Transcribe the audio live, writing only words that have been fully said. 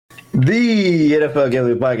The NFL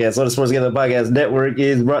Gambling Podcast on the Sports Gambling Podcast Network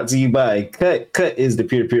is brought to you by Cut. Cut is the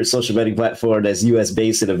peer-to-peer social betting platform that's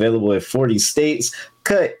U.S.-based and available in 40 states.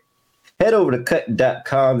 Cut. Head over to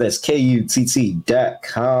cut.com, that's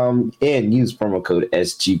KUTT.com, and use promo code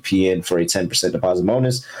SGPN for a 10% deposit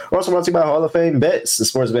bonus. We're also brought to you by Hall of Fame Bets, the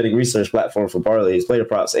sports betting research platform for parlays, player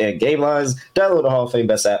props, and game lines. Download the Hall of Fame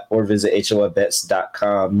Bets app or visit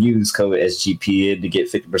HOFBets.com. Use code SGPN to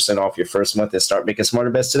get 50% off your first month and start making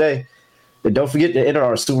smarter bets today. And don't forget to enter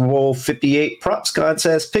our Super Bowl 58 props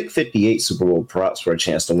contest. Pick 58 Super Bowl props for a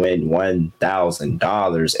chance to win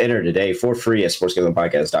 $1,000. Enter today for free at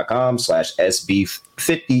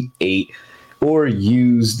sportsgamblingpodcast.com/SB58 or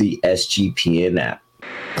use the SGPN app.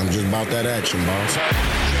 I'm just about that action, boss. You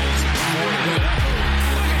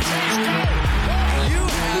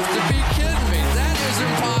have to be kidding me. That is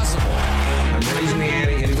impossible. I'm raising the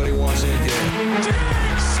ante. Anybody wants it?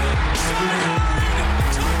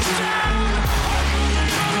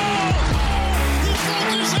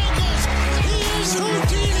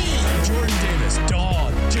 Jordan Davis,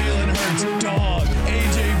 dog. Jalen Hurts, dog.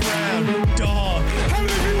 AJ Brown, dog. How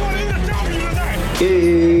many people want in the W tonight?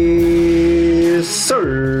 Yes,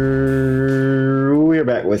 sir. We're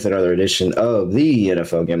back with another edition of the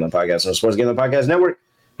NFL Gambling Podcast on the Sports Gambling Podcast Network.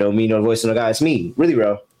 No me, no voice, no guy. It's me, Really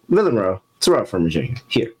Rowe, Villain Rowe, Terrell from Virginia,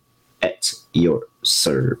 here at your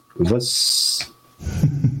service.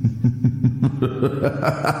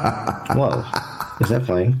 Whoa, is that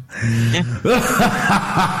playing?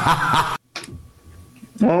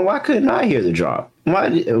 Well, why couldn't I hear the drop?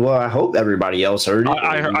 Why? Well, I hope everybody else heard it.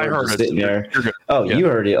 I heard it. Sitting there. You're good. Oh, Yeah. you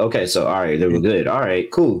heard it. Okay, so all right, they were good. All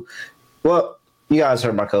right, cool. Well, you guys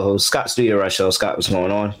heard my co-host Scott Studio Rush Show. Scott, what's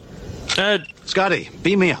going on? Scotty,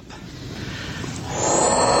 beam me up.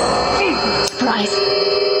 Surprise.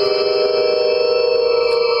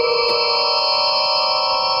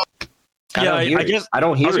 I guess I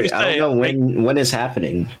don't hear it. I don't know when it's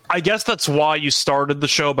happening. I guess that's why you started the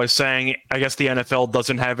show by saying, I guess the NFL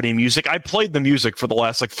doesn't have any music. I played the music for the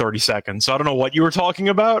last 30 seconds. So I don't know what you were talking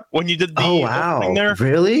about when you did the thing there.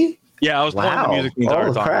 Really? Yeah, I was playing the music the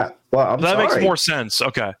entire time. Crap. Well, that makes more sense.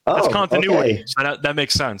 Okay. That's continuity. Okay. So that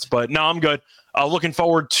makes sense. But no, I'm good. Looking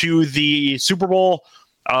forward to the Super Bowl.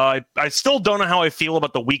 I still don't know how I feel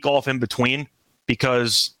about the week off in between,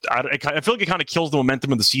 because I feel like it kind of kills the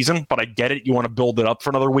momentum of the season, but I get it. You want to build it up for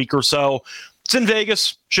another week or so. It's in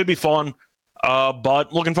Vegas. Should be fun.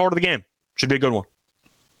 But looking forward to the game. Should be a good one.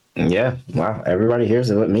 Yeah. Wow. Everybody hears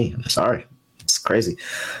it with me. I'm sorry. It's crazy.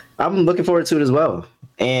 I'm looking forward to it as well.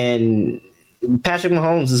 And Patrick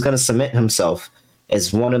Mahomes is going to cement himself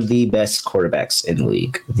as one of the best quarterbacks in the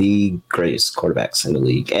league, the greatest quarterbacks in the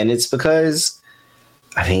league. And it's because,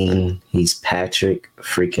 he's Patrick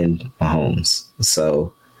freaking Mahomes.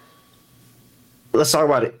 So let's talk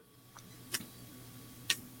about it.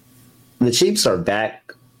 The Chiefs are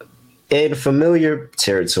back in familiar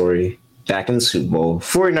territory, back in the Super Bowl.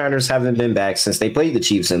 49ers haven't been back since they played the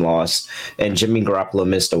Chiefs and lost. And Jimmy Garoppolo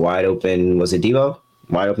missed a wide open, was it Debo?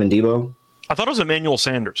 Wide open Debo? I thought it was Emmanuel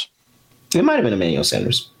Sanders. It might have been Emmanuel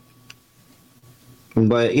Sanders.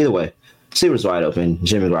 But either way, Receivers wide open.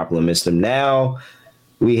 Jimmy Garoppolo missed him. Now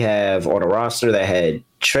we have on a roster that had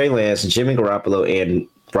Trey Lance, Jimmy Garoppolo, and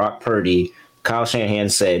Brock Purdy. Kyle Shanahan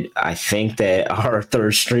said, I think that our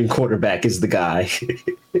third string quarterback is the guy.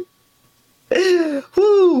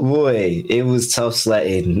 Whoo, boy. It was tough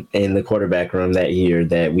sledding in the quarterback room that year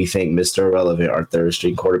that we think Mr. Irrelevant, our third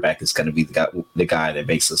string quarterback, is going to be the guy that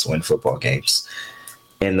makes us win football games.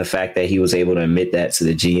 And the fact that he was able to admit that to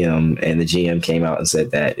the GM and the GM came out and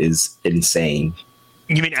said that is insane.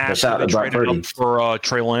 You mean after they traded up for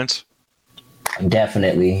Trey Lance?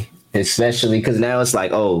 Definitely. Especially because now it's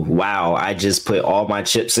like, oh, wow, I just put all my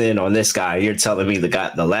chips in on this guy. You're telling me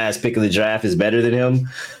the last pick of the draft is better than him?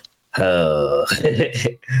 All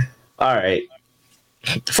right.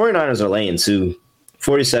 The 49ers are laying 2.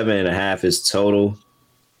 47.5 is total.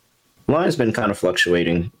 Line's been kind of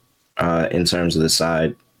fluctuating in terms of the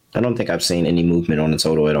side. I don't think I've seen any movement on the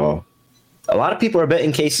total at all. A lot of people are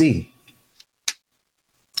betting KC.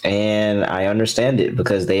 And I understand it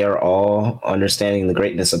because they are all understanding the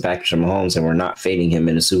greatness of Patrick Mahomes and we're not fading him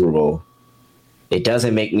in the Super Bowl. It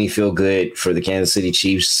doesn't make me feel good for the Kansas City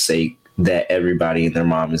Chiefs' sake that everybody and their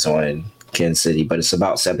mom is on Kansas City, but it's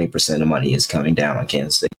about 70% of money is coming down on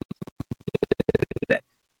Kansas City.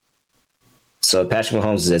 So if Patrick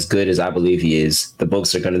Mahomes is as good as I believe he is, the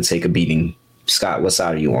books are going to take a beating. Scott, what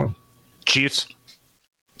side are you on? Chiefs.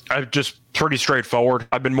 I'm just pretty straightforward.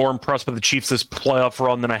 I've been more impressed with the Chiefs this playoff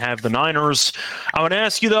run than I have the Niners. I would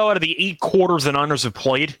ask you, though, out of the 8 quarters the Niners have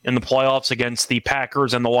played in the playoffs against the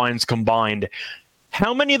Packers and the Lions combined,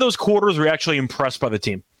 How many of those quarters were you actually impressed by the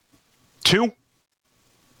team? 2?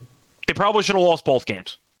 They probably should have lost both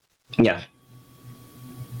games. Yeah.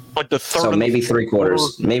 Like the third. So maybe 3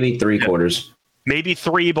 quarters. Maybe 3 quarters. Maybe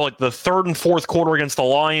 3, but like the third and fourth quarter against the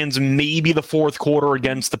Lions, maybe the fourth quarter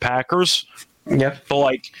against the Packers. Yeah. But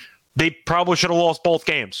like, they probably should have lost both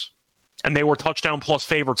games. And they were touchdown plus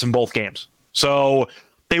favorites in both games. So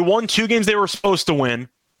they won 2 games they were supposed to win.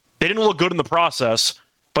 They didn't look good in the process,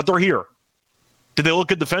 but they're here. Did they look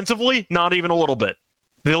good defensively? Not even a little bit.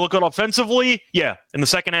 Did they look good offensively? Yeah. In the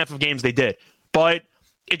second half of games, they did. But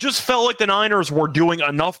it just felt like the Niners were doing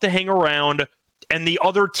enough to hang around, and the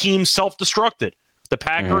other team self-destructed. The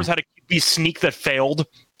Packers had a QB sneak that failed,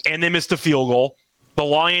 and they missed a field goal. The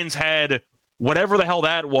Lions had whatever the hell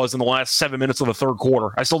that was in the last 7 minutes of the third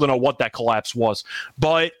quarter. I still don't know what that collapse was.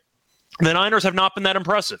 But the Niners have not been that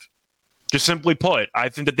impressive. Just simply put, I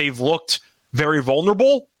think that they've looked very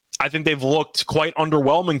vulnerable. I think they've looked quite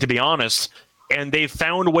underwhelming, to be honest, and they've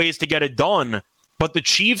found ways to get it done. But the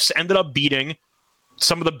Chiefs ended up beating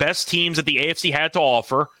some of the best teams that the AFC had to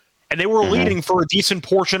offer, and they were leading for a decent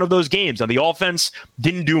portion of those games. Now, the offense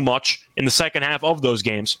didn't do much in the second half of those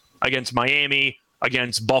games against Miami,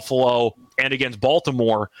 against Buffalo, and against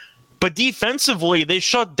Baltimore. But defensively, they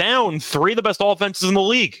shut down 3 of the best offenses in the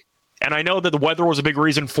league. And I know that the weather was a big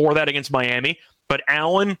reason for that against Miami, but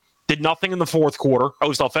Allen did nothing in the fourth quarter. At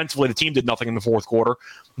least offensively, the team did nothing in the fourth quarter.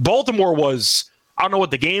 Baltimore was, I don't know what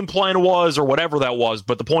the game plan was or whatever that was,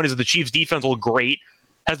 but the point is that the Chiefs' defense looked great.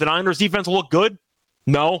 Has the Niners' defense looked good?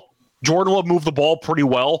 No. Jordan Love moved the ball pretty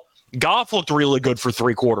well. Goff looked really good for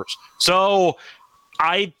 3 quarters. So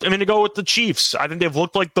I'm going to go with the Chiefs. I think they've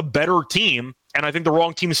looked like the better team, and I think the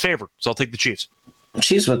wrong team is favored. So I'll take the Chiefs.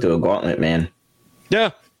 Chiefs went through a gauntlet, man.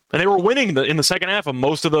 Yeah. And they were winning in the second half of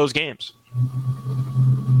most of those games.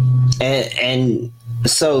 And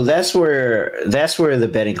so that's where the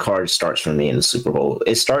betting card starts for me in the Super Bowl.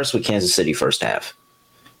 It starts with Kansas City first half.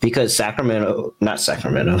 Because San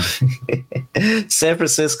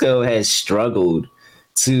Francisco has struggled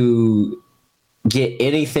to get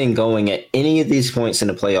anything going at any of these points in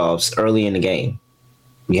the playoffs early in the game.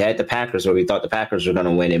 You had the Packers where we thought the Packers were going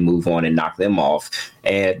to win and move on and knock them off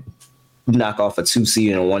and knock off a 2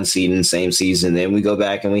 seed and a 1 seed in the same season. Then we go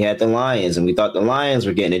back and we had the Lions and we thought the Lions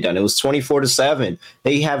were getting it done. It was 24-7.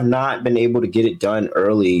 They have not been able to get it done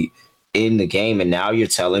early in the game, and now you're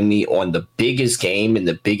telling me on the biggest game and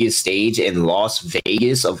the biggest stage in Las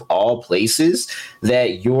Vegas of all places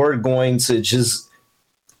that you're going to just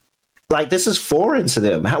like, this is foreign to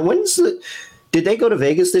them. Did they go to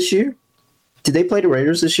Vegas this year? Did they play the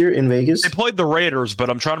Raiders this year in Vegas? They played the Raiders, but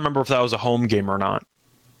I'm trying to remember if that was a home game or not.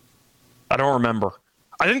 I don't remember.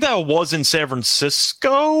 I think that was in San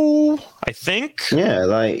Francisco, I think. Yeah,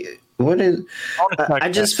 like what is? I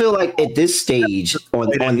just feel like at this stage,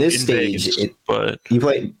 on this stage, Vegas, but you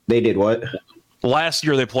played. They did what? Last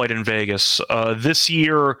year they played in Vegas. This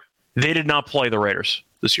year they did not play the Raiders.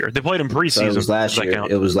 This year they played in preseason. So it was last year.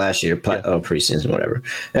 It was last year. Preseason, whatever.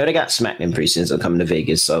 And they got smacked in preseason coming to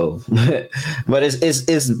Vegas. So, but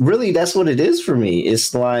it's really, that's what it is for me.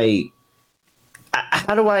 It's like,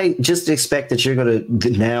 how do I just expect that you're going to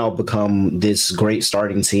now become this great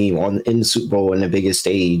starting team in the Super Bowl in the biggest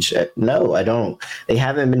stage? No, I don't. They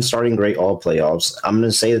haven't been starting great all playoffs. I'm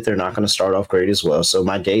going to say that they're not going to start off great as well. So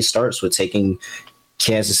my day starts with taking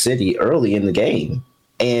Kansas City early in the game.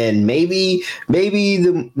 And maybe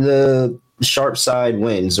the sharp side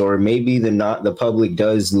wins, or maybe the public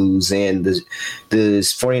does lose, and the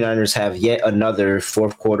 49ers have yet another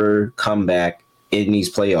fourth quarter comeback in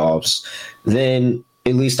these playoffs. Then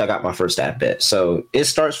at least I got my first half bet. So it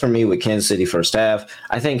starts for me with Kansas City first half.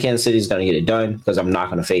 I think Kansas City is going to get it done because I'm not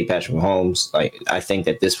going to fade Patrick Mahomes. Like, I think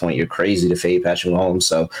at this point you're crazy to fade Patrick Mahomes.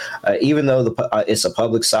 So even though it's a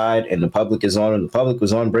public side and the public is on, and the public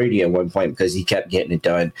was on Brady at one point because he kept getting it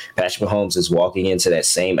done, Patrick Mahomes is walking into that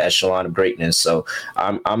same echelon of greatness. So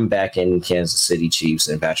I'm back in Kansas City Chiefs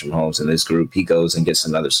and Patrick Mahomes in this group. He goes and gets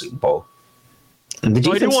another Super Bowl. The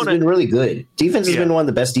defense has been really good. Defense has been one of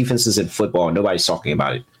the best defenses in football. Nobody's talking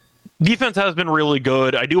about it. Defense has been really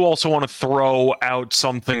good. I do also want to throw out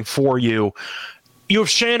something for you. You have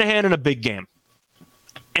Shanahan in a big game.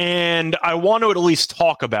 And I want to at least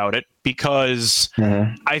talk about it because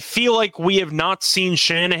I feel like we have not seen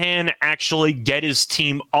Shanahan actually get his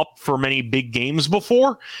team up for many big games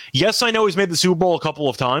before. Yes, I know he's made the Super Bowl a couple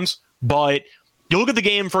of times, but you look at the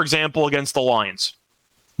game, for example, against the Lions.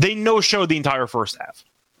 They no-showed the entire first half.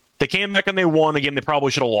 They came back and they won a game they probably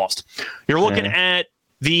should have lost. You're looking at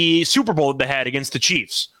the Super Bowl that they had against the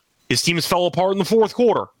Chiefs. His teams fell apart in the fourth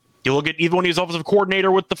quarter. You look at even when he was offensive coordinator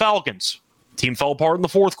with the Falcons. Team fell apart in the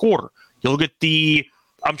fourth quarter. You look at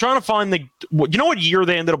I'm trying to find you know what year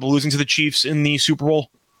they ended up losing to the Chiefs in the Super Bowl?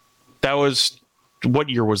 What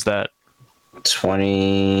year was that?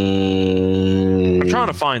 20. I'm trying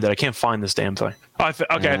to find it. I can't find this damn thing. I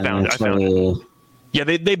found it. Yeah,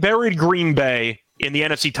 they buried Green Bay in the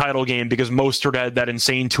NFC title game because Mostert had that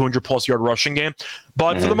insane 200-plus yard rushing game.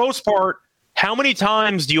 But for the most part, how many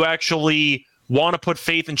times do you actually want to put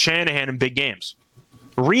faith in Shanahan in big games?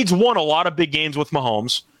 Reed's won a lot of big games with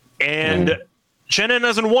Mahomes, and Shanahan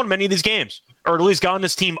hasn't won many of these games, or at least gotten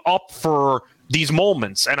his team up for these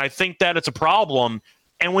moments. And I think that it's a problem.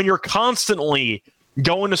 And when you're constantly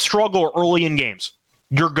going to struggle early in games,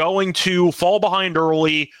 you're going to fall behind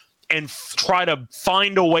early and try to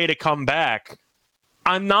find a way to come back.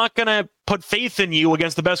 I'm not going to put faith in you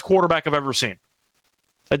against the best quarterback I've ever seen.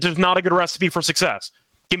 That's just not a good recipe for success.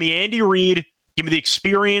 Give me Andy Reid. Give me the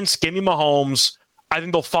experience. Give me Mahomes. I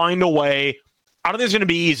think they'll find a way. I don't think it's going to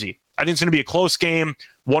be easy. I think it's going to be a close game,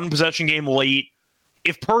 one possession game late.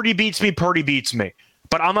 If Purdy beats me, Purdy beats me.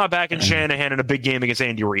 But I'm not backing Shanahan in a big game against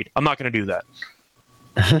Andy Reid. I'm not going to do that.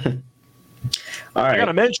 All right. I got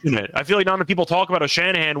to mention it. I feel like not enough people talk about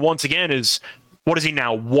Shanahan once again is, what is he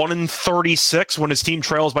now, 1-36 when his team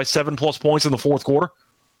trails by 7+ points in the fourth quarter?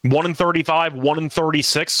 1-35,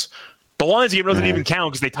 1-36. The Lions game doesn't even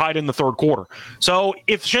count because they tied in the third quarter. So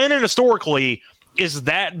if Shanahan historically is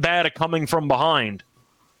that bad at coming from behind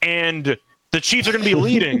and the Chiefs are going to be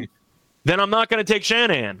leading, then I'm not going to take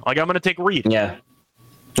Shanahan. Like, I'm going to take Reid. Yeah.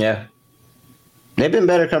 They've been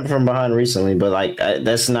better coming from behind recently, but I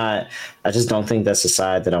just don't think that's the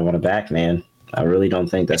side that I want to back, man. I really don't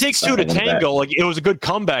think that's. It takes two to tango. Like, it was a good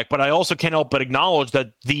comeback, but I also can't help but acknowledge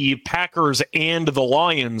that the Packers and the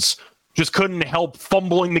Lions just couldn't help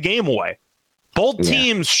fumbling the game away. Both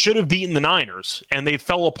teams should have beaten the Niners, and they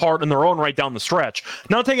fell apart in their own right down the stretch.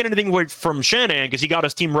 Not taking anything away from Shanahan because he got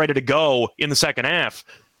his team ready to go in the second half.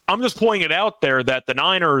 I'm just pointing it out there that the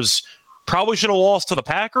Niners probably should have lost to the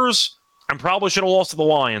Packers and probably should have lost to the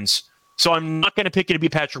Lions. So I'm not going to pick you to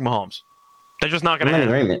beat Patrick Mahomes. They're just not going to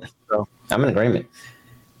happen. I'm in agreement.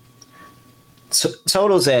 So,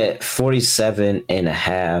 totals at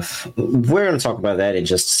 47.5. We're going to talk about that in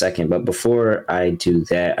just a second. But before I do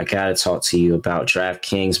that, I got to talk to you about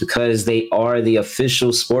DraftKings because they are the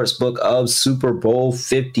official sportsbook of Super Bowl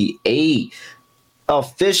 58.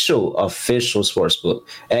 Official sportsbook.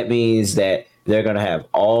 That means that they're going to have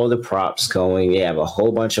all the props going. They have a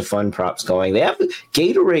whole bunch of fun props going. They have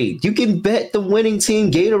Gatorade. You can bet the winning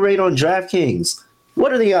team Gatorade on DraftKings.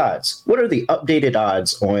 What are the odds? What are the updated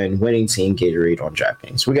odds on winning team Gatorade on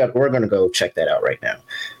DraftKings? We're going to go check that out right now.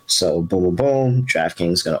 So boom, boom, boom.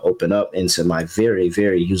 DraftKings is going to open up into my very,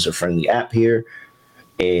 very user-friendly app here.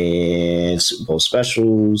 And Super Bowl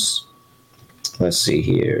specials. Let's see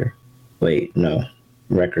here. Wait, no.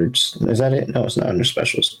 Records. Is that it? No, it's not under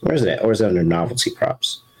specials. Where is it at? Or is it under novelty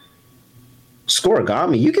props?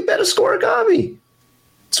 Scoregami. You can bet a Scoregami.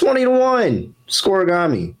 20-1.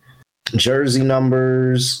 Scoregami. Jersey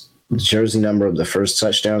numbers. The jersey number of the first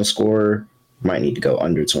touchdown scorer. Might need to go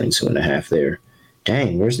under 22.5 there.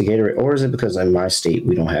 Dang, where's the Gatorade? Or is it because in my state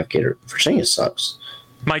we don't have Gatorade? Virginia sucks.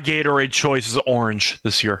 My Gatorade choice is orange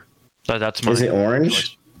this year. That's my. Is it orange?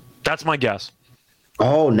 Choice. That's my guess.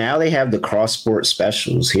 Oh, now they have the cross-sport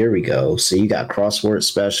specials. Here we go. So you got cross-sport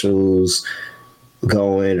specials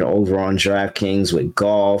going over on DraftKings with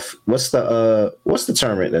golf. What's the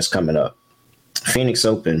tournament that's coming up? Phoenix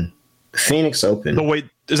Open.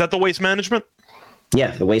 Is that the waste management?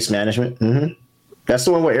 Yeah, the waste management. Mm-hmm. That's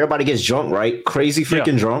the one where everybody gets drunk, right? Crazy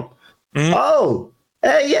freaking drunk. Mm-hmm. Oh,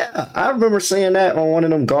 hey, yeah. I remember seeing that on one of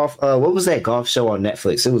them golf. What was that golf show on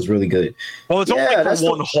Netflix? It was really good. Well, it's only for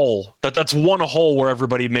one hole. That's one hole where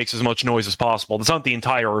everybody makes as much noise as possible. That's not the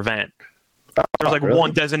entire event. There's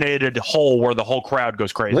one designated hole where the whole crowd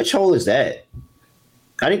goes crazy. Which hole is that?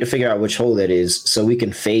 I need to figure out which hole that is so we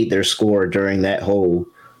can fade their score during that hole.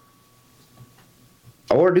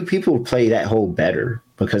 Or do people play that hole better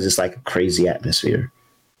because it's like a crazy atmosphere?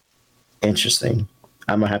 Interesting.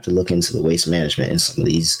 I'm going to have to look into the waste management and some of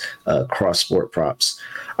these cross-sport props.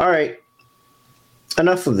 All right.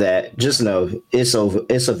 Enough of that. Just know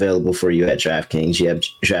it's available for you at DraftKings. You have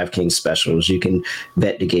DraftKings specials. You can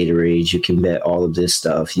bet the Gatorade. You can bet all of this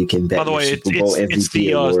stuff. You can bet By the way, Super Bowl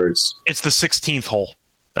MVP awards. It's the 16th hole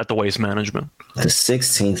at the waste management. The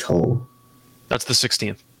 16th hole. That's the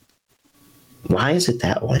 16th. Why is it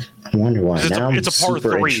that one? I wonder why. Now I'm it's a par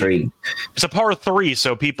super 3. Intrigued. It's a par 3,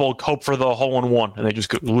 so people hope for the hole in one, and they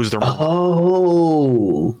just lose their mind.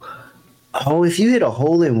 Oh, if you hit a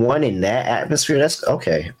hole in one in that atmosphere, that's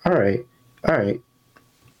okay. All right.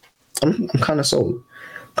 I'm kind of sold.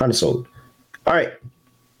 All right.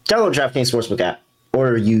 Download DraftKings Sportsbook app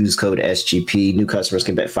or use code SGP. New customers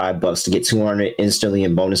can bet $5 to get $200 instantly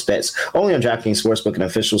in bonus bets. Only on DraftKings Sportsbook, an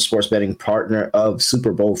official sports betting partner of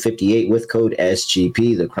Super Bowl 58 with code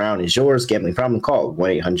SGP. The crown is yours. Gambling problem? Call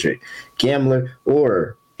 1-800-GAMBLER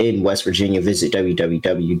or in West Virginia, visit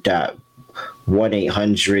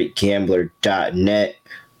www.1800gambler.net.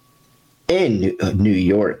 In New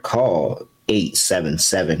York, call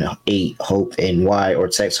 877-8-HOPE-NY or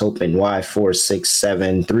text HOPE-NY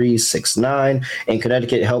 467-369. In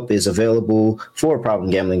Connecticut, help is available for problem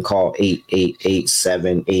gambling. Call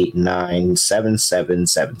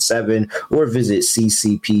 888-789-7777 or visit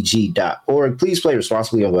ccpg.org. Please play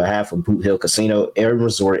responsibly on behalf of Boot Hill Casino and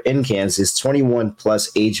Resort in Kansas. 21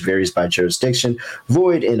 plus, age varies by jurisdiction.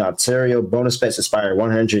 Void in Ontario. Bonus bets expire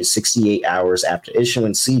 168 hours after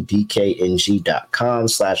issuance. See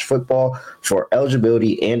dkng.com/football for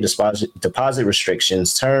eligibility and deposit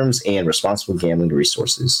restrictions, terms, and responsible gambling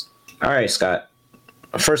resources. All right, Scott.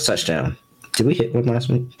 First touchdown. Did we hit one last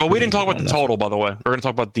week? But we didn't talk about the total, by the way. We're going to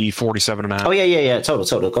talk about the 47.5. Oh, yeah.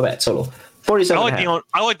 Total. Go back. Total. 47. I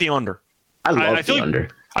like the under. I love the under.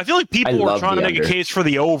 I feel like people are trying to make a case for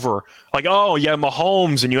the over. Like, oh, yeah,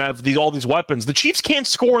 Mahomes, and you have all these weapons. The Chiefs can't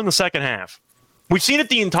score in the second half. We've seen it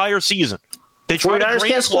the entire season. They try to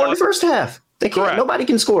can't score in the first half. They can't. Correct. Nobody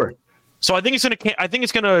can score. So I think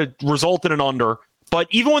it's gonna result in an under. But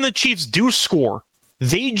even when the Chiefs do score,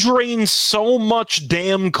 they drain so much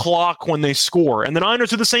damn clock when they score, and the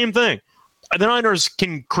Niners do the same thing. The Niners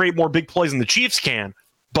can create more big plays than the Chiefs can.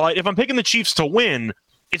 But if I'm picking the Chiefs to win,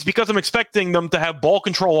 it's because I'm expecting them to have ball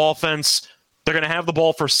control offense. They're going to have the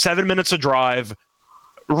ball for 7 minutes of drive.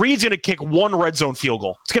 Reed's going to kick one red zone field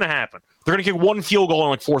goal. It's going to happen. They're going to kick one field goal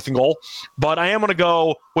on like 4th and goal. But I am going to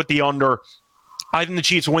go with the under. I think the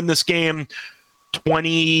Chiefs win this game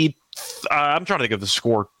 20. I'm trying to think of the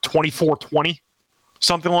score, 24-20,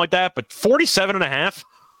 something like that. But 47.5,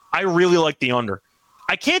 I really like the under.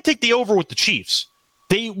 I can't take the over with the Chiefs.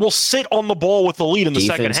 They will sit on the ball with the lead in the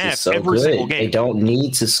second half every single game. They don't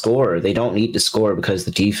need to score. They don't need to score because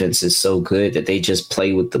the defense is so good that they just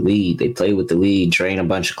play with the lead. They play with the lead, drain a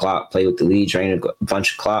bunch of clock, play with the lead, drain a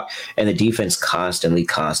bunch of clock, and the defense constantly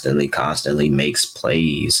makes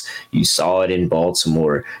plays. You saw it in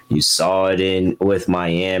Baltimore. You saw it with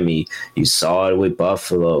Miami. You saw it with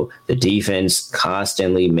Buffalo. The defense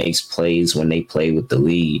constantly makes plays when they play with the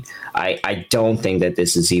lead. I don't think that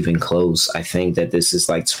this is even close. I think that this is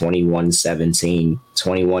like 21-17,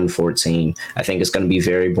 21-14. I think it's going to be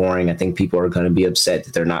very boring. I think people are going to be upset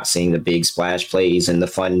that they're not seeing the big splash plays and the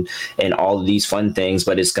fun and all of these fun things,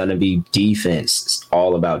 but it's going to be defense. It's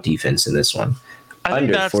all about defense in this one.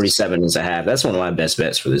 Under 47.5. That's one of my best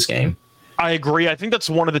bets for this game. I agree. I think that's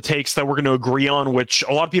one of the takes that we're going to agree on, which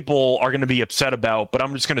a lot of people are going to be upset about, but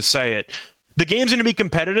I'm just going to say it. The game's going to be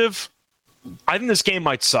competitive. I think this game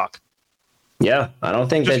might suck. Yeah, I don't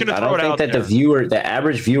think that the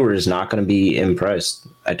average viewer is not going to be impressed.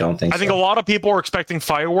 I don't think. I think a lot of people are expecting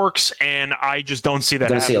fireworks, and I just don't see that.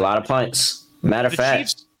 Going to see a lot of punts. Matter of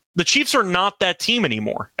fact, the Chiefs are not that team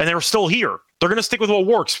anymore, and they're still here. They're going to stick with what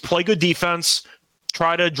works: play good defense,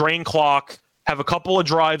 try to drain clock, have a couple of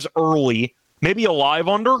drives early, maybe a live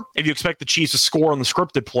under if you expect the Chiefs to score on the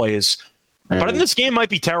scripted plays. But I think this game might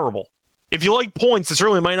be terrible. If you like points, this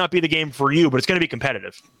really might not be the game for you, but it's going to be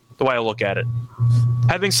competitive, the way I look at it.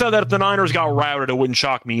 Having said that, if the Niners got routed, it wouldn't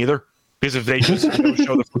shock me either. Because if they just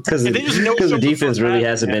no-show the defense really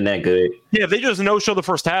hasn't been that good. Yeah, if they just no-show the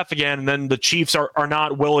first half again, and then the Chiefs are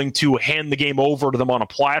not willing to hand the game over to them on a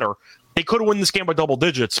platter, they could win this game by double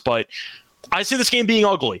digits, but I see this game being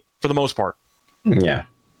ugly for the most part. Yeah.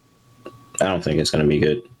 I don't think it's going to be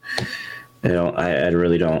good. I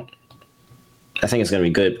really don't. I think it's going to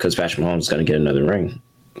be good because Patrick Mahomes is going to get another ring.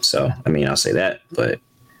 So, I'll say that, but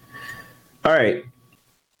all right.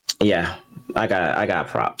 Yeah, I got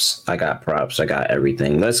props. I got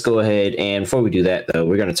everything. Let's go ahead. And before we do that, though,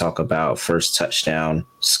 we're going to talk about first touchdown.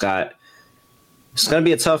 Scott, it's going to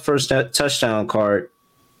be a tough first touchdown card.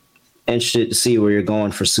 Interested to see where you're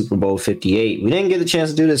going for Super Bowl 58. We didn't get the chance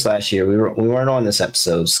to do this last year. We weren't on this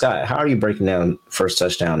episode. Scott, how are you breaking down first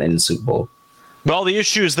touchdown in the Super Bowl? Well, the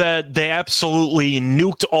issue is that they absolutely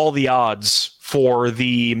nuked all the odds for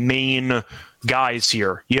the main guys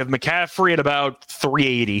here. You have McCaffrey at about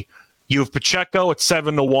 380. You have Pacheco at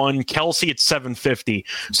 7-1, Kelsey at 750.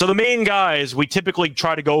 So the main guys, we typically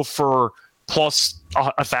try to go for plus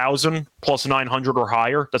 1,000, plus 900 or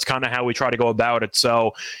higher. That's kind of how we try to go about it.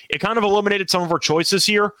 So it kind of eliminated some of our choices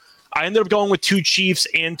here. I ended up going with 2 Chiefs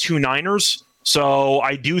and 2 Niners. So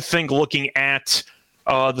I do think looking at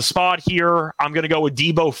the spot here, I'm going to go with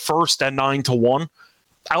Debo first at 9-1.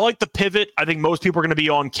 I like the pivot. I think most people are going to be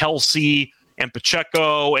on Kelsey and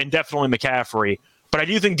Pacheco and definitely McCaffrey. But I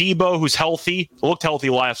do think Debo, who's healthy, looked healthy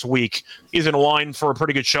last week, is in line for a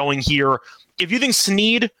pretty good showing here. If you think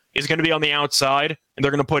Snead is going to be on the outside and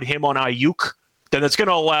they're going to put him on Ayuk, then that's going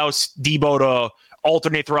to allow Debo to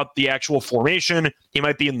alternate throughout the actual formation. He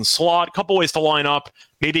might be in the slot. A couple ways to line up.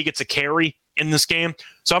 Maybe he gets a carry in this game.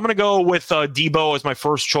 So I'm going to go with Debo as my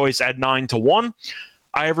first choice at 9-1.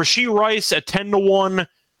 I have Rashee Rice at 10-1.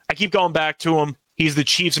 I keep going back to him. He's the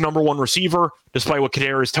Chiefs' number one receiver, despite what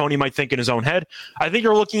Kadarius Toney might think in his own head. I think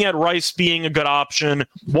you're looking at Rice being a good option.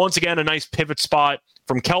 Once again, a nice pivot spot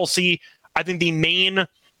from Kelsey. I think the main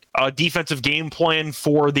defensive game plan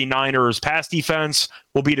for the Niners pass defense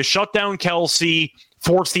will be to shut down Kelsey,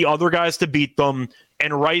 force the other guys to beat them,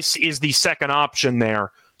 and Rice is the second option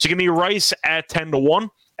there. So give me Rice at 10-1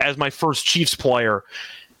 as my first Chiefs player.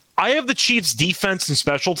 I have the Chiefs defense and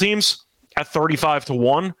special teams at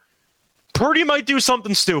 35-1. Purdy might do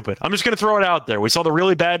something stupid. I'm just going to throw it out there. We saw the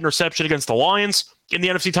really bad interception against the Lions in the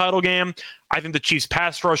NFC title game. I think the Chiefs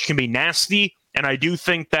pass rush can be nasty, and I do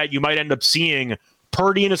think that you might end up seeing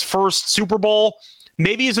Purdy in his first Super Bowl.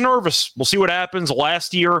 Maybe he's nervous. We'll see what happens.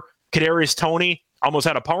 Last year, Kadarius Toney almost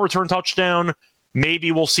had a punt return touchdown.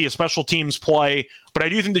 Maybe we'll see a special teams play, but I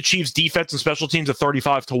do think the Chiefs defense and special teams at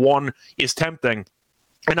 35-1 is tempting.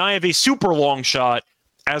 And I have a super long shot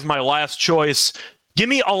as my last choice. Give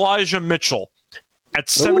me Elijah Mitchell at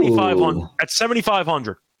 7,500. At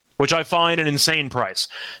 7,500, which I find an insane price.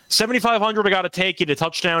 7,500, I got to take it a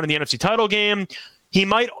touchdown in the NFC title game. He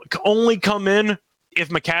might only come in if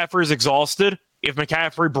McCaffrey is exhausted. If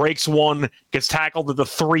McCaffrey breaks one, gets tackled at the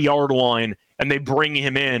 3-yard line, and they bring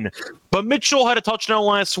him in. But Mitchell had a touchdown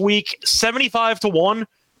last week, 75-1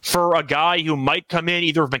 for a guy who might come in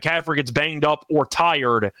either if McCaffrey gets banged up or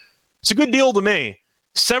tired. It's a good deal to me.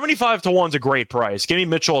 75-1 is a great price. Give me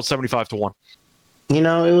Mitchell at 75-1. You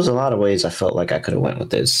know, it was a lot of ways I felt like I could have went with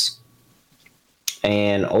this.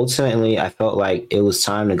 And ultimately, I felt like it was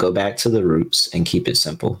time to go back to the roots and keep it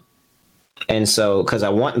simple. And so, because I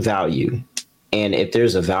want value, and if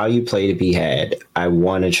there's a value play to be had, I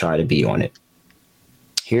want to try to be on it.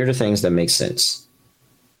 Here are the things that make sense.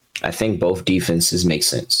 I think both defenses make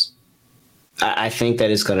sense. I think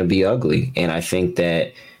that it's going to be ugly, and I think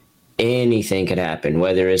that anything could happen,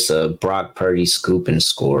 whether it's a Brock Purdy scoop and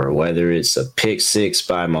score, whether it's a pick six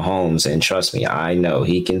by Mahomes. And trust me, I know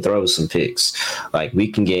he can throw some picks. Like, we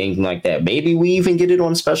can get anything like that. Maybe we even get it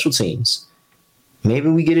on special teams. Maybe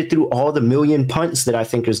we get it through all the million punts that I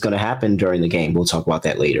think is going to happen during the game. We'll talk about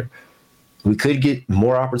that later. We could get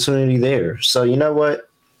more opportunity there. So you know what?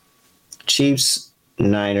 Chiefs,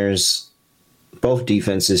 Niners, both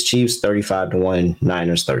defenses. Chiefs 35-1,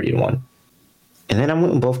 Niners 30-1. And then I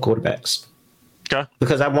went with both quarterbacks. Okay.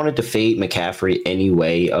 Because I wanted to fade McCaffrey any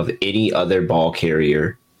way of any other ball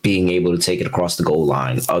carrier being able to take it across the goal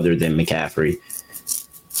line other than McCaffrey.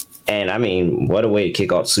 And I mean, what a way to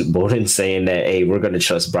kick off Super Bowl and saying that, hey, we're going to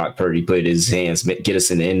trust Brock Purdy, put his hands, get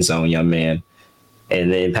us in the end zone, young man.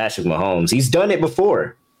 And then Patrick Mahomes, he's done it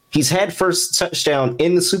before. He's had first touchdown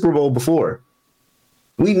in the Super Bowl before.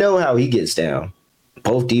 We know how he gets down.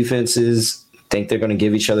 Both defenses think they're going to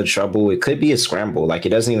give each other trouble. It could be a scramble. Like, it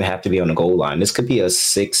doesn't even have to be on the goal line. This could be a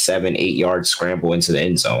 6, 7, 8-yard scramble into the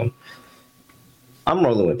end zone. I'm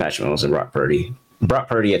rolling with Patrick Mahomes and Brock Purdy. Brock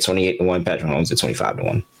Purdy at 28-1, Patrick Mahomes at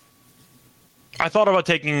 25-1. I thought about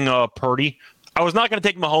taking Purdy. I was not going to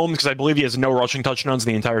take Mahomes because I believe he has no rushing touchdowns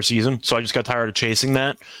the entire season, so I just got tired of chasing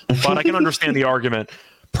that. But I can understand the argument.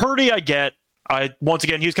 Purdy, I get. Once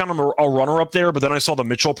again, he was kind of a runner up there, but then I saw the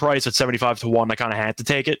Mitchell price at 75-1. I kind of had to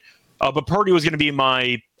take it. But Purdy was going to be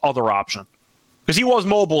my other option because he was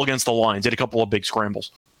mobile against the Lions. He had a couple of big scrambles.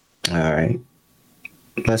 All right.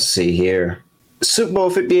 Let's see here. Super Bowl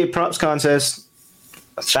 58 props contest.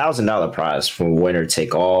 $1,000 prize for winner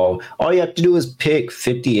take all. All you have to do is pick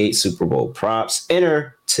 58 Super Bowl props.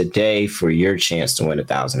 Enter today for your chance to win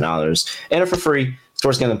 $1,000. Enter for free.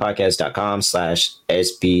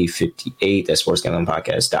 SportsGamblingPodcast.com/SB58. That's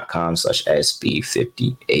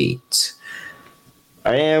SportsGamblingPodcast.com/SB58.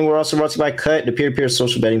 And we're also brought to you by Cut, the peer-to-peer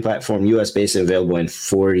social betting platform, U.S.-based and available in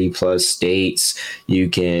 40-plus states. You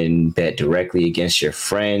can bet directly against your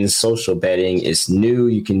friends. Social betting is new.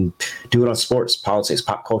 You can do it on sports, politics,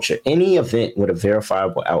 pop culture, any event with a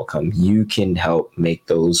verifiable outcome. You can help make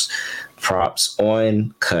those props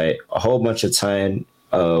on Cut. A whole bunch of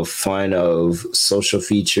of fun of social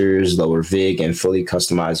features, lower VIG, and fully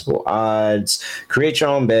customizable odds. Create your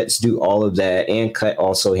own bets, do all of that, and Cut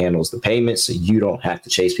also handles the payments, so you don't have to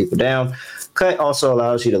chase people down. Cut also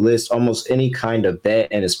allows you to list almost any kind of bet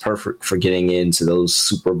and is perfect for getting into those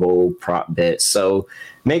Super Bowl prop bets. So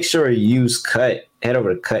make sure you use Cut. Head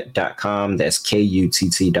over to cut.com. That's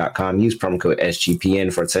KUTT.com. Use promo code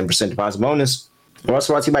SGPN for a 10% deposit bonus. We're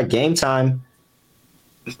also brought to you by Game Time.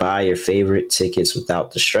 Buy your favorite tickets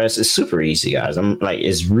without the stress. It's super easy, guys.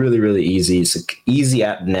 It's really, really easy. It's an easy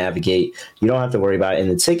app to navigate. You don't have to worry about it.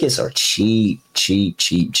 And the tickets are cheap.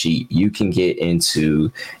 You can get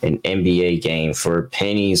into an NBA game for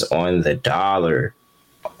pennies on the dollar.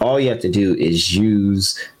 All you have to do is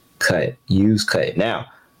use Cut. Use Cut. Now,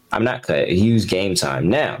 I'm not Cut. Use Game Time.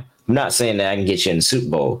 Now, I'm not saying that I can get you in the Super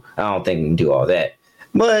Bowl. I don't think we can do all that.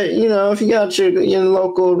 But, if you got your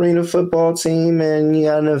local arena football team and you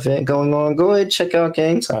got an event going on, go ahead and check out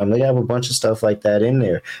Game Time. They have a bunch of stuff like that in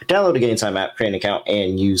there. Download the Game Time app, create an account,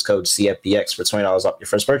 and use code CFBX for $20 off your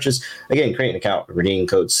first purchase. Again, create an account, redeem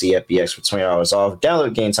code CFBX for $20 off.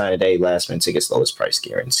 Download Game Time today. Last minute tickets, lowest price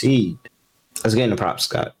guaranteed. Let's get into props,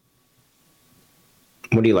 Scott.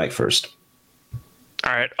 What do you like first?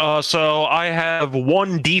 All right. So I have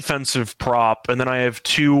one defensive prop, and then I have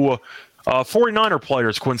two 49er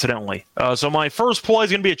players, coincidentally. So my first play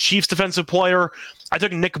is going to be a Chiefs defensive player. I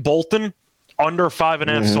took Nick Bolton under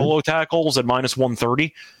 5.5 solo tackles at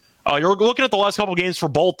 -130. You're looking at the last couple games for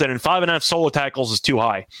Bolton, and 5.5 solo tackles is too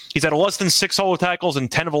high. He's had less than 6 solo tackles in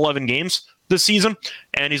 10 of 11 games this season,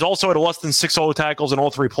 and he's also had less than 6 solo tackles in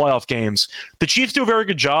all 3 playoff games. The Chiefs do a very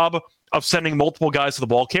good job of sending multiple guys to the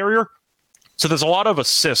ball carrier, so there's a lot of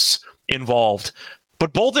assists involved.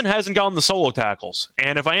 But Bolton hasn't gotten the solo tackles.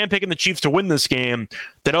 And if I am picking the Chiefs to win this game,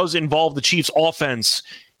 that does involve the Chiefs offense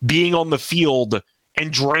being on the field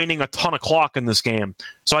and draining a ton of clock in this game.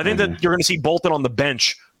 So I think that you're going to see Bolton on the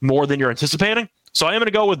bench more than you're anticipating. So I am going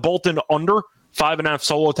to go with Bolton under 5.5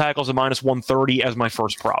 solo tackles at -130 as my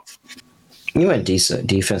first prop. You went decent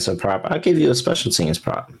defensive prop. I'll give you a special teams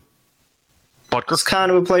prop. Butker? It's kind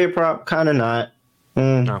of a player prop, kind of not.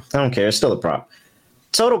 No. I don't care. It's still a prop.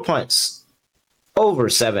 Total punts. Over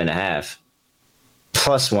 7.5,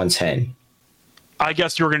 +110. I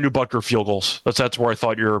guess you were going to do Butker field goals. That's where I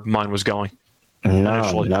thought your mind was going.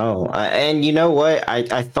 No. And you know what?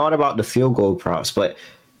 I thought about the field goal props, but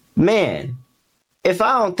man, if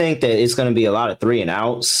I don't think that it's going to be a lot of 3 and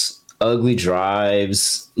outs, ugly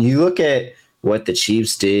drives, you look at what the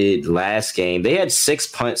Chiefs did last game. They had 6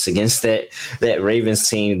 punts against that Ravens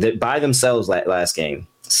team that by themselves last game.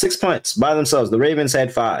 6 punts by themselves. The Ravens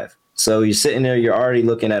had 5. So you're sitting there, you're already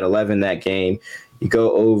looking at 11 that game. You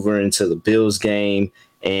go over into the Bills game,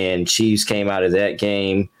 and Chiefs came out of that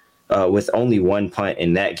game with only 1 punt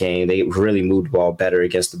in that game. They really moved the ball better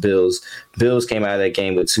against the Bills. Bills came out of that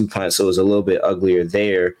game with 2 punts, so it was a little bit uglier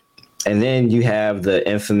there. And then you have the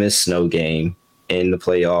infamous snow game in the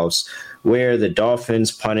playoffs where the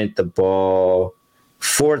Dolphins punted the ball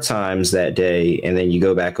 4 times that day, and then you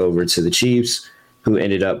go back over to the Chiefs, who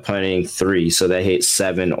ended up punting 3, so that hit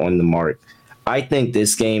 7 on the mark. I think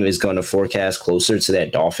this game is going to forecast closer to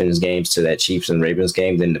that Dolphins game, to that Chiefs and Ravens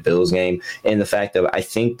game than the Bills game. And the fact that I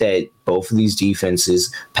think that both of these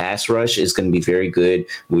defenses pass rush is going to be very good.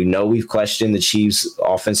 We know we've questioned the Chiefs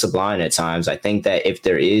offensive line at times. I think that if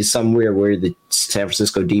there is somewhere where the San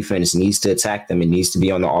Francisco defense needs to attack them, it needs to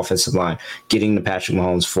be on the offensive line, getting to Patrick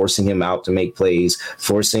Mahomes, forcing him out to make plays,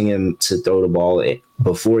 forcing him to throw the ball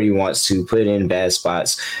before he wants to, put in bad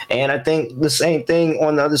spots. And I think the same thing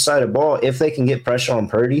on the other side of the ball. If they can get pressure on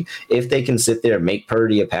Purdy, if they can sit there and make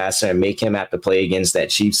Purdy a passer and make him have to play against that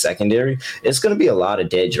Chiefs secondary, it's going to be a lot of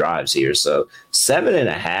dead drives here. So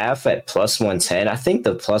 7.5 at +110. I think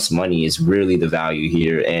the plus money is really the value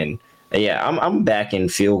here. And yeah, I'm backing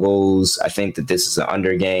field goals. I think that this is an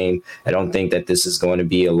under game. I don't think that this is going to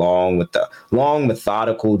be along with the long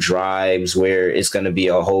methodical drives where it's going to be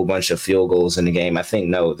a whole bunch of field goals in the game. I think,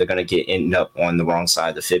 no, they're going to end up on the wrong side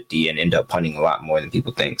of the 50 and end up punting a lot more than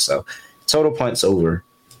people think. So total punts over.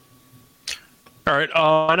 All right.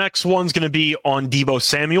 My next one's going to be on Deebo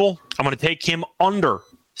Samuel. I'm going to take him under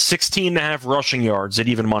 16.5 rushing yards at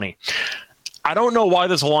even money. I don't know why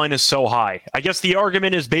this line is so high. I guess the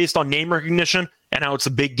argument is based on name recognition and how it's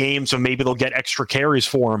a big game, so maybe they'll get extra carries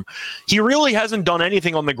for him. He really hasn't done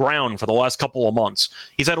anything on the ground for the last couple of months.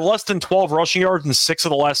 He's had less than 12 rushing yards in 6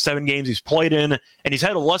 of the last 7 games he's played in, and he's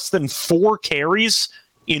had less than 4 carries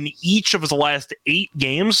in each of his last 8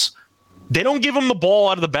 games. They don't give him the ball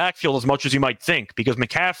out of the backfield as much as you might think because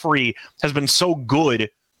McCaffrey has been so good.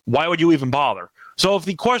 Why would you even bother? So if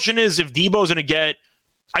the question is if Deebo's going to get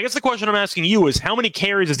I guess the question I'm asking you is how many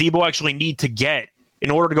carries does Debo actually need to get in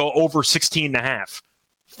order to go over 16.5?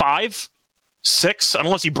 5? 6?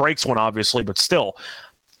 Unless he breaks one, obviously, but still.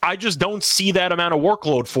 I just don't see that amount of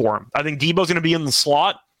workload for him. I think Debo's going to be in the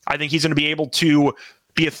slot. I think he's going to be able to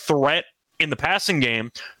be a threat in the passing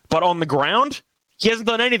game. But on the ground, he hasn't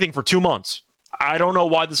done anything for 2 months. I don't know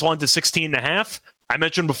why this line's at 16.5. I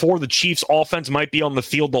mentioned before the Chiefs' offense might be on the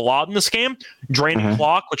field a lot in this game, draining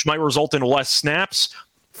clock, which might result in less snaps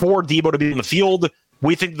for Debo to be in the field.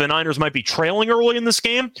 We think the Niners might be trailing early in this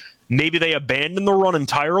game. Maybe they abandon the run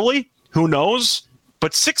entirely. Who knows?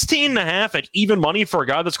 But 16.5 at even money for a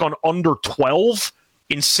guy that's gone under 12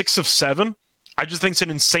 in 6 of 7, I just think it's an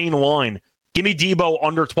insane line. Give me Debo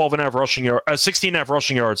under 12.5 rushing yards, 16.5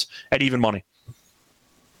 rushing yards at even money.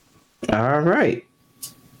 All right.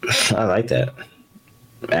 I like that.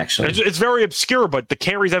 Actually, it's very obscure, but the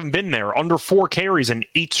carries haven't been there. Under 4 carries in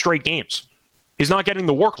 8 straight games. He's not getting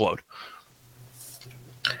the workload.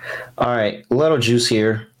 All right, a little juice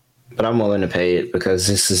here, but I'm willing to pay it because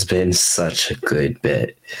this has been such a good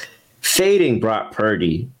bet. Fading Brock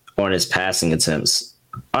Purdy on his passing attempts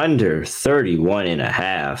under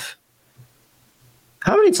 31.5.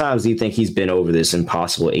 How many times do you think he's been over this in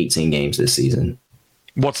possible 18 games this season?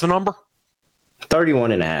 What's the number?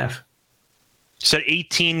 31.5. Said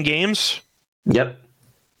 18 games? Yep.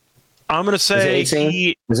 I'm going to say is it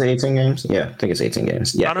 18 games? Yeah, I think it's 18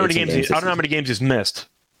 games. Yeah, I don't know how many games he's missed.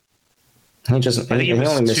 I think he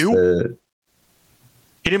only missed 2.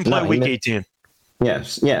 He didn't play week 18.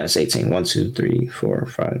 Yes, it's 18. 1, 2, 3, 4,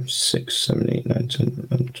 5, 6, 7, 8, 9, 10,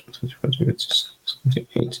 11, 12, 13, 14,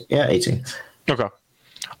 18. Yeah, 18. Okay.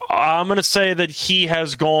 I'm going to say that he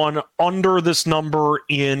has gone under this number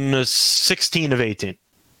in 16 of 18.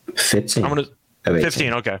 15. I'm going to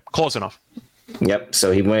 15. Okay, close enough. Yep.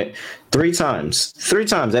 So he went 3 times. 3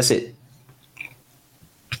 times. That's it.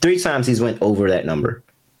 3 times he's went over that number.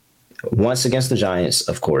 Once against the Giants,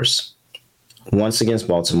 of course. Once against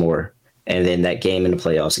Baltimore, and then that game in the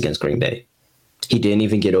playoffs against Green Bay. He didn't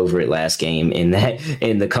even get over it last game in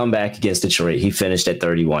the comeback against Detroit. He finished at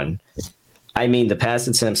 31. I mean, the pass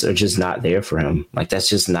attempts are just not there for him. Like, that's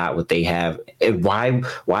just not what they have. And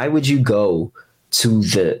why would you go to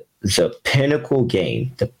the pinnacle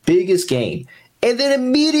game, the biggest game, and then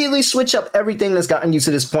immediately switch up everything that's gotten you to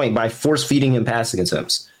this point by force feeding him passing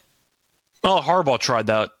attempts? Well, Harbaugh tried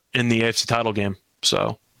that in the AFC title game,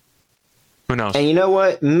 so who knows? And you know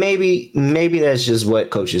what? Maybe that's just what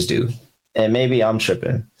coaches do, and maybe I'm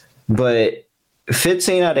tripping. But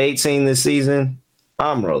 15 out of 18 this season,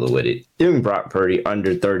 I'm rolling with it. Even Brock Purdy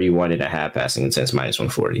under 31.5 passing attempts minus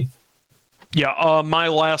 140. Yeah, my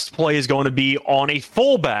last play is going to be on a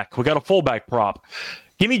fullback. We got a fullback prop.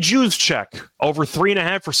 Give me Juszczyk over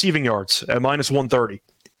 3.5 receiving yards at minus 130.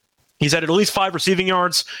 He's had at least 5 receiving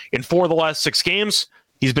yards in 4 of the last 6 games.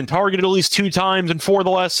 He's been targeted at least 2 times in 4 of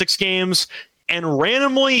the last 6 games. And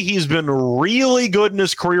randomly, he's been really good in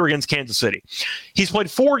his career against Kansas City. He's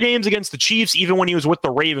played 4 games against the Chiefs, even when he was with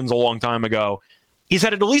the Ravens a long time ago. He's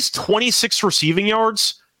had at least 26 receiving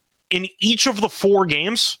yards in each of the 4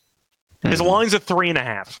 games. His line's at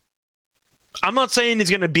 3.5. I'm not saying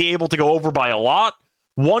he's going to be able to go over by a lot.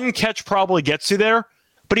 1 catch probably gets you there,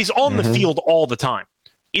 but he's on the field all the time.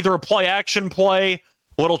 Either a play-action play,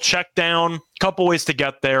 a little check down, couple ways to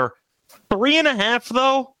get there. 3.5,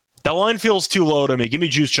 though, that line feels too low to me. Give me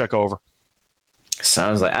Juszczyk over.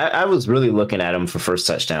 Sounds like I was really looking at him for first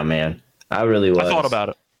touchdown, man. I really was. I thought about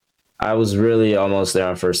it. I was really almost there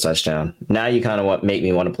on first touchdown. Now you kind of make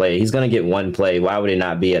me want to play. He's going to get 1 play. Why would it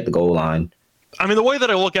not be at the goal line? I mean, the way that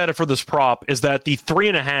I look at it for this prop is that the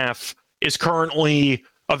 3.5 is currently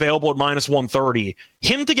available at minus 130.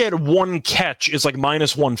 Him to get 1 catch is like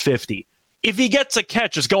minus 150. If he gets a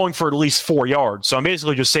catch, it's going for at least 4 yards. So I'm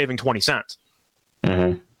basically just saving 20 cents.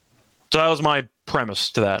 So that was my premise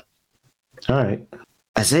to that. All right.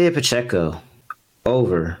 Isaiah Pacheco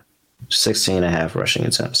over 16.5 rushing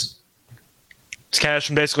attempts. It's cashed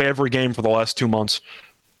in basically every game for the last 2 months.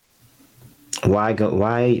 Why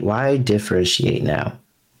differentiate now?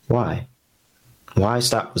 Why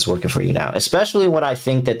stop what's working for you now? Especially when I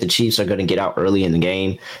think that the Chiefs are going to get out early in the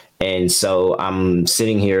game. And so I'm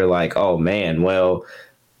sitting here like, oh man, well,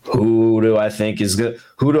 who do I think is going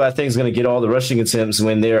to get all the rushing attempts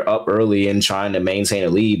when they're up early and trying to maintain a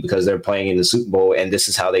lead because they're playing in the Super Bowl? And this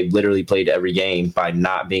is how they literally played every game, by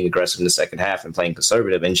not being aggressive in the second half and playing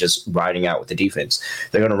conservative and just riding out with the defense.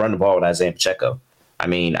 They're going to run the ball with Isaiah Pacheco. I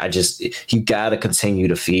mean, you got to continue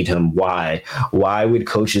to feed him. Why? Why would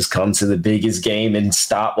coaches come to the biggest game and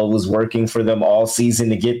stop what was working for them all season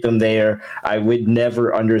to get them there? I would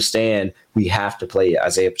never understand. We have to play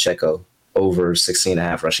Isaiah Pacheco. over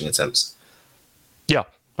 16.5 rushing attempts. Yeah,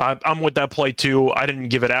 I'm with that play too. I didn't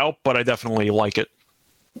give it out, but I definitely like it.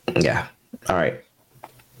 Yeah. All right.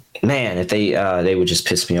 Man, if they would just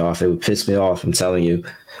piss me off. It would piss me off, I'm telling you.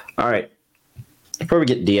 All right. Before we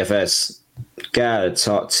get to DFS, gotta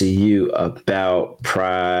talk to you about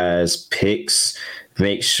Prize Picks.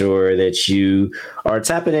 Make sure that you are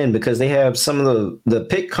tapping in because they have some of the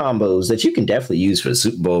pick combos that you can definitely use for the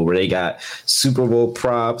Super Bowl, where they got Super Bowl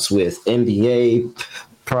props with NBA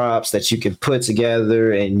props that you can put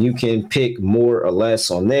together, and you can pick more or less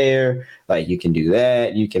on there. Like, you can do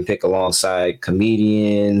that. You can pick alongside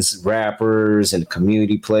comedians, rappers, and the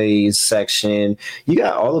community plays section. You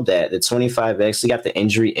got all of that. The 25X, you got the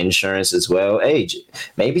injury insurance as well. Hey,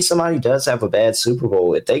 maybe somebody does have a bad Super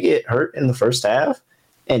Bowl. If they get hurt in the first half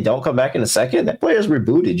and don't come back in the second, that player's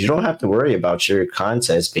rebooted. You don't have to worry about your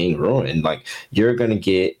contest being ruined. Like, you're going to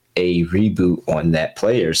get a reboot on that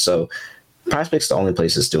player. So PrizePicks the only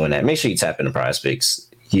place that's doing that. Make sure you tap into PrizePicks.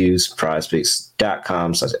 Use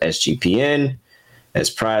prizepicks.com/SGPN. That's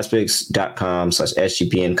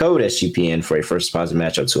prizepicks.com/SGPN. Code SGPN for a first deposit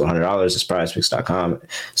match up to $100. It's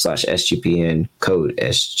prizepicks.com/SGPN. Code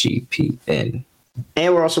SGPN.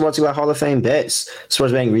 And we're also brought to you by Hall of Fame Bets,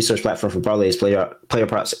 sports betting research platform for parlays, player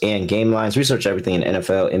props, and game lines. Research everything in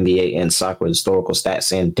NFL, NBA, and soccer with historical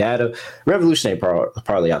stats and data. Revolutionary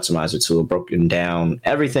parlay optimizer tool, broken down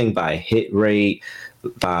everything by hit rate,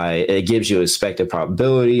 it gives you expected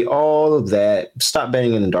probability, all of that. Stop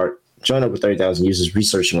betting in the dark. Join over 30,000 users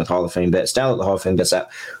researching with Hall of Fame Bets. Download the Hall of Fame Bets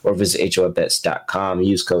app or visit HOFBets.com.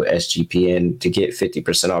 Use code SGPN to get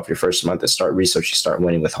 50% off your first month and start researching, start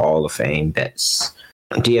winning with Hall of Fame Bets.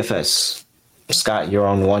 DFS. Scott, you're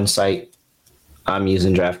on one site. I'm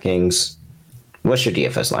using DraftKings. What's your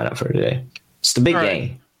DFS lineup for today? It's the big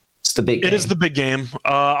game. It's the big game. It is the big game.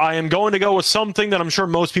 I am going to go with something that I'm sure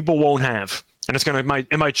most people won't have. And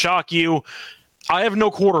it might shock you. I have no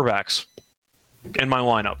quarterbacks in my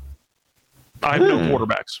lineup. I have no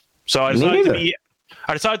quarterbacks. So I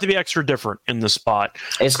decided to be extra different in this spot.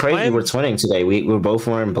 It's crazy we're twinning today. We're both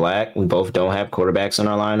wearing black. We both don't have quarterbacks in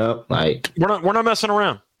our lineup. Like, we're not messing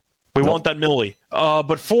around. We want that Millie.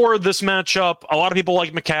 But for this matchup, a lot of people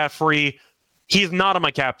like McCaffrey. He's not in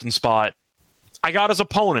my captain spot. I got his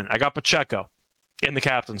opponent. I got Pacheco in the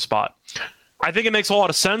captain spot. I think it makes a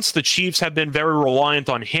lot of sense. The Chiefs have been very reliant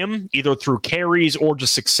on him, either through carries or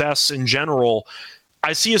just success in general.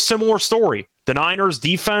 I see a similar story. The Niners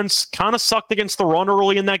defense kind of sucked against the run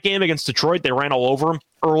early in that game against Detroit. They ran all over him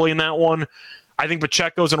early in that one. I think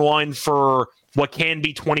Pacheco's in line for what can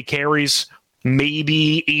be 20 carries,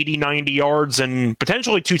 maybe 80, 90 yards, and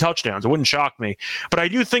potentially 2 touchdowns. It wouldn't shock me. But I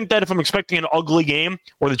do think that if I'm expecting an ugly game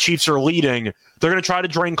where the Chiefs are leading, they're going to try to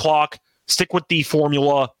drain clock, stick with the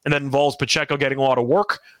formula, and that involves Pacheco getting a lot of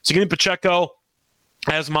work. So give me Pacheco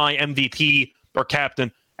as my MVP or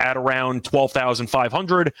captain at around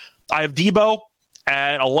 12,500. I have Debo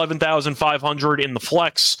at 11,500 in the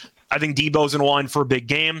flex. I think Debo's in line for a big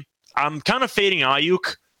game. I'm kind of fading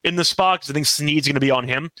Ayuk in the spot because I think Snead's going to be on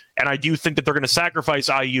him. And I do think that they're going to sacrifice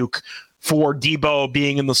Ayuk for Debo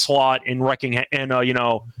being in the slot and wrecking and,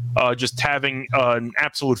 just having an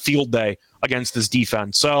absolute field day against this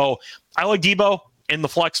defense. So I like Debo in the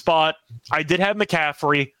flex spot. I did have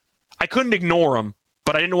McCaffrey. I couldn't ignore him,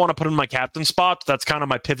 but I didn't want to put him in my captain spot. That's kind of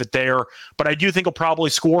my pivot there. But I do think he'll probably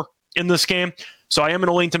score in this game. So I am going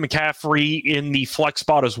to lean to McCaffrey in the flex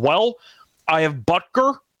spot as well. I have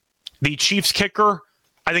Butker, the Chiefs kicker.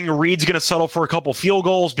 I think Reed's going to settle for a couple field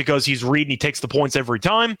goals because he's Reed and he takes the points every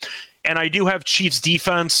time. And I do have Chiefs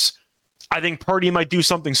defense. I think Purdy might do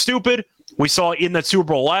something stupid. We saw in that Super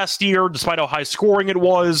Bowl last year, despite how high scoring it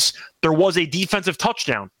was, there was a defensive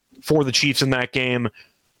touchdown for the Chiefs in that game.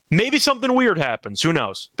 Maybe something weird happens. Who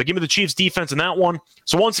knows? But give me the Chiefs defense in that one.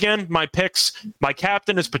 So once again, my picks, my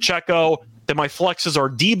captain is Pacheco. Then my flexes are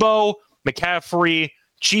Debo, McCaffrey,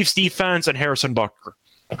 Chiefs defense, and Harrison Butker.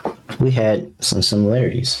 We had some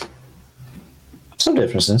similarities. Some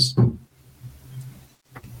differences.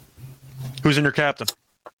 Who's in your captain?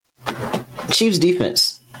 Chiefs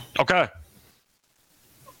defense. Okay.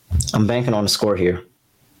 I'm banking on a score here.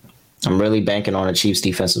 I'm really banking on a Chiefs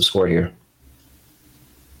defensive score here.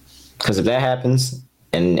 Because if that happens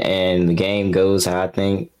and the game goes how I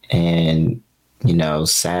think, and,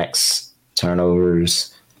 sacks,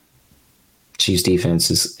 turnovers, Chiefs defense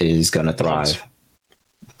is going to thrive.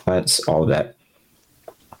 That's all of that.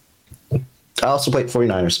 I also played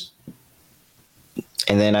 49ers.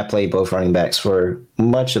 And then I played both running backs for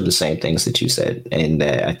much of the same things that you said. And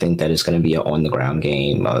I think that it's going to be an on-the-ground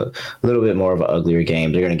game, a little bit more of an uglier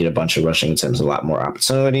game. They're going to get a bunch of rushing attempts, a lot more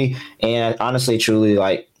opportunity. And honestly, truly,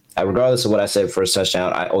 regardless of what I said first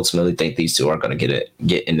touchdown, I ultimately think these two are going to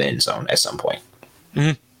get in the end zone at some point.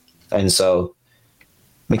 Mm-hmm. And so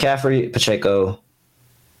McCaffrey, Pacheco,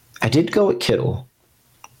 I did go with Kittle.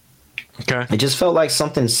 Okay. It just felt like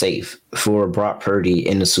something safe for Brock Purdy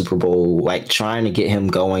in the Super Bowl, like trying to get him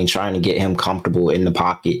going, trying to get him comfortable in the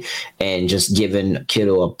pocket, and just giving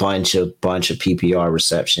Kittle a bunch of PPR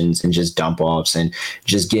receptions and just dump offs and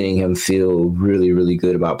just getting him feel really, really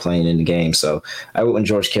good about playing in the game. So I went with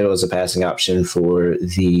George Kittle as a passing option for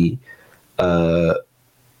the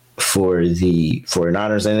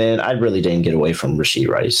 49ers, and then I really didn't get away from Rashee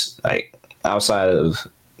Rice. Like outside of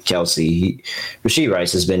Kelsey, Rashee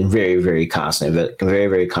Rice has been very, very constant, very,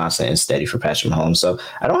 very constant and steady for Patrick Mahomes. So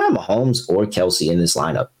I don't have Mahomes or Kelsey in this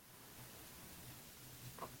lineup.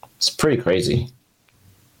 It's pretty crazy.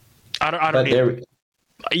 I don't need.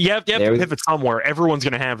 You have to pivot somewhere. Everyone's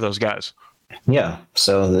going to have those guys. Yeah,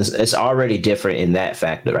 so it's already different in that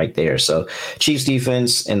factor right there. So Chiefs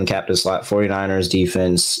defense in the captain slot, 49ers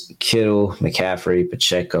defense, Kittle, McCaffrey,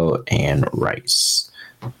 Pacheco, and Rice.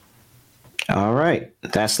 All right,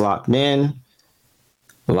 that's locked in.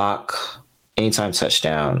 Lock, anytime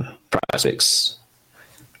touchdown, prospects.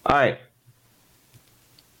 All right.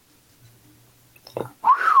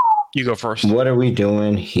 You go first. What are we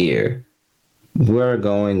doing here? We're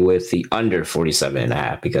going with the under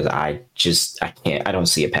 47.5 because I don't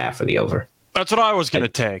see a path for the over. That's what I was going to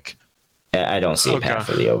take. I don't see a path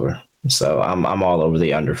for the over. So I'm all over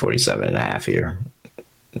the under 47.5 here.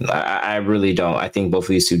 I really don't. I think both of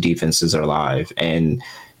these two defenses are live. And,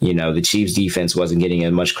 the Chiefs defense wasn't getting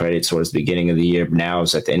as much credit towards the beginning of the year. But now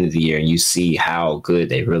it's at the end of the year and you see how good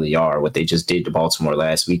they really are, what they just did to Baltimore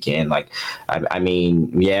last weekend. Like, I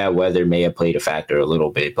mean, yeah, weather may have played a factor a little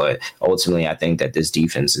bit, but ultimately I think that this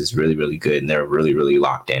defense is really, really good and they're really, really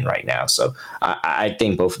locked in right now. So I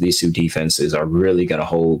think both of these two defenses are really going to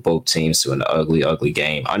hold both teams to an ugly, ugly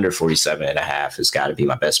game. Under 47.5 has got to be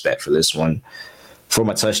my best bet for this one. For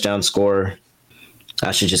my touchdown score,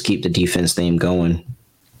 I should just keep the defense theme going.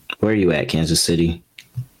 Where are you at, Kansas City?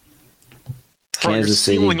 Kansas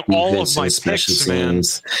City defense and special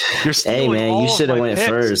teams. Hey, man, you should have went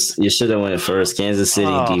first. You should have went first. Kansas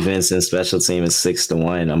City defense and special team is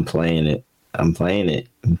 6-1. I'm playing it.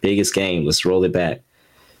 Biggest game. Let's roll it back.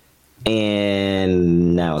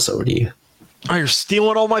 And now it's over to you. Oh, you're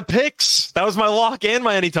stealing all my picks. That was my lock and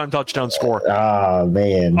my anytime touchdown score. Oh,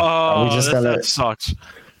 man. That sucks.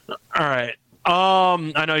 All right.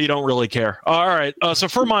 I know you don't really care. All right. So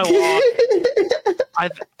for my lock,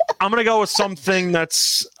 I'm going to go with something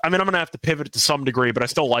that's, I'm going to have to pivot it to some degree, but I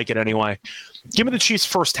still like it anyway. Give me the Chiefs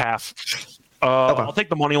first half. Okay. I'll take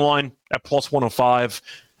the money line at plus 105.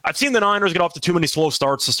 I've seen the Niners get off to too many slow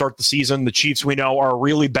starts to start the season. The Chiefs, we know, are a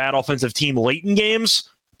really bad offensive team late in games.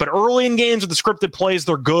 But early in games with the scripted plays,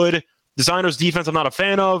 they're good. The Niners defense, I'm not a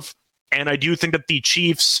fan of. And I do think that the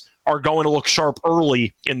Chiefs are going to look sharp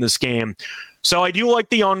early in this game. So I do like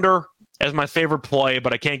the under as my favorite play,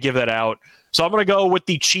 but I can't give that out. So I'm going to go with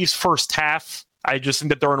the Chiefs first half. I just think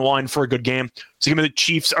that they're in line for a good game. So give me the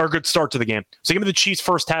Chiefs, or a good start to the game. So give me the Chiefs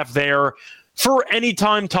first half there. For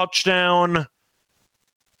anytime touchdown,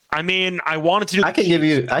 I mean, I wanted to do. I can give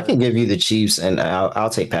you the Chiefs, and I'll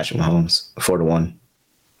take Patrick Mahomes 4-1.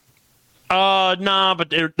 Nah,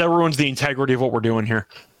 but that ruins the integrity of what we're doing here.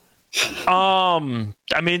 I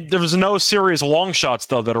mean, there's no serious long shots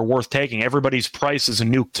though that are worth taking. Everybody's price is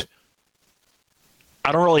nuked.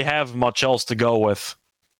 I don't really have much else to go with.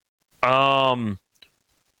 Yeah, I'm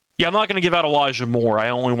not going to give out Elijah Moore.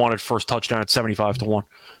 I only wanted first touchdown at 75-1.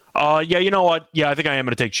 Yeah, you know what? Yeah, I think I am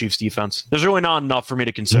going to take Chiefs defense. There's really not enough for me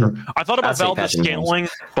to consider. I thought about Valdez Scantling,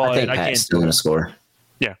 but I can't. Still going to score.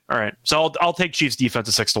 Yeah, all right. So I'll take Chiefs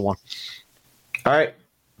defense at 6-1. All right.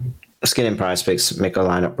 Let's get in prize picks. Make our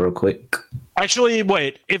lineup real quick. Actually,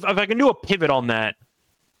 wait. If I can do a pivot on that,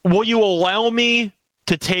 will you allow me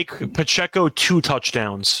to take Pacheco 2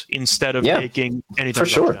 touchdowns instead of taking any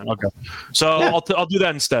touchdown? For sure. Okay. So I'll do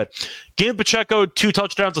that instead. Give Pacheco 2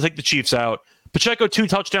 touchdowns. I'll take the Chiefs out. Pacheco 2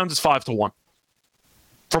 touchdowns is 5-1.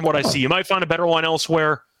 From what I see, you might find a better line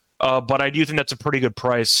elsewhere, but I do think that's a pretty good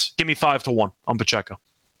price. Give me 5-1 on Pacheco.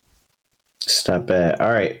 It's not bad.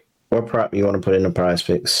 All right. What prop you want to put in the prize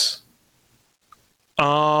picks?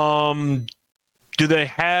 Do they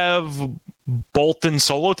have Bolton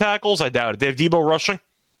solo tackles? I doubt it. They have Debo rushing?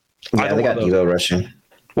 Yeah, they got Debo rushing.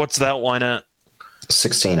 What's that line at?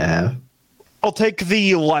 16.5. I'll take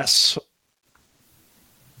the less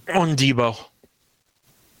on Debo.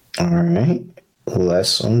 All right.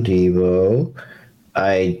 Less on Debo.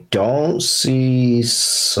 I don't see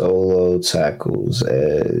solo tackles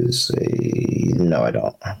as a... No, I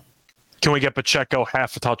don't. Can we get Pacheco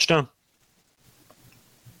half a touchdown?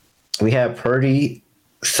 We have Purdy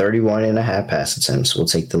 31.5 pass attempts. We'll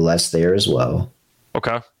take the less there as well.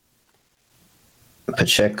 Okay.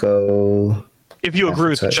 Pacheco. If you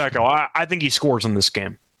agree with Pacheco, I think he scores in this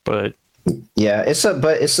game. But yeah, it's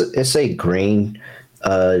a green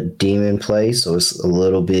demon play, so it's a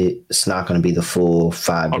little bit. It's not going to be the full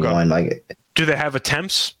 5-1. Like, do they have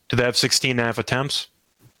attempts? Do they have 16.5 attempts?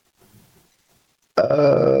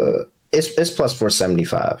 It's plus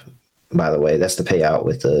 475. By the way, that's the payout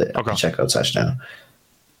with the Pacheco touchdown.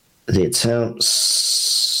 The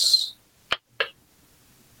attempts.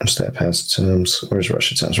 What's that pass attempts? Where's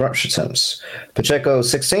rush attempts? Rush attempts. Pacheco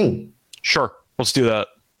 16. Sure, let's do that.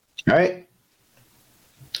 All right.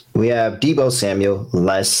 We have Deebo Samuel,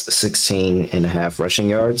 less 16.5 rushing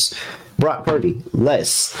yards. Brock Purdy,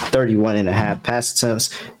 less 31.5 pass attempts.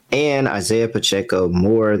 And Isaiah Pacheco,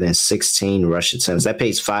 more than 16 rush attempts. That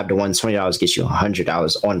pays 5-1. $20 gets you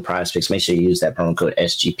 $100 on Prize Picks. Make sure you use that promo code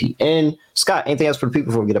SGPN. Scott, anything else for the people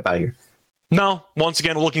before we get up out of here? No. Once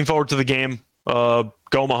again, looking forward to the game. Go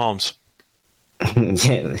Mahomes.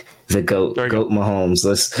 Yeah, the GOAT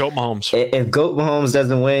Mahomes. Goat Mahomes. If GOAT Mahomes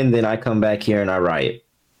doesn't win, then I come back here and I riot.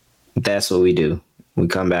 That's what we do. We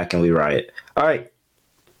come back and we riot. All right.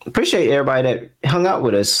 Appreciate everybody that hung out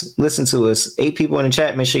with us, listened to us. 8 people in the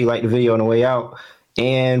chat. Make sure you like the video on the way out.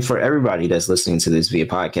 And for everybody that's listening to this via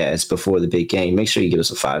podcast before the big game, make sure you give us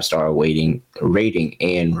a 5-star rating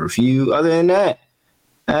and review. Other than that,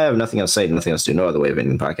 I have nothing else to say, nothing else to do. No other way of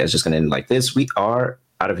ending the podcast. Just going to end like this. We are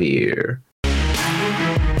out of here.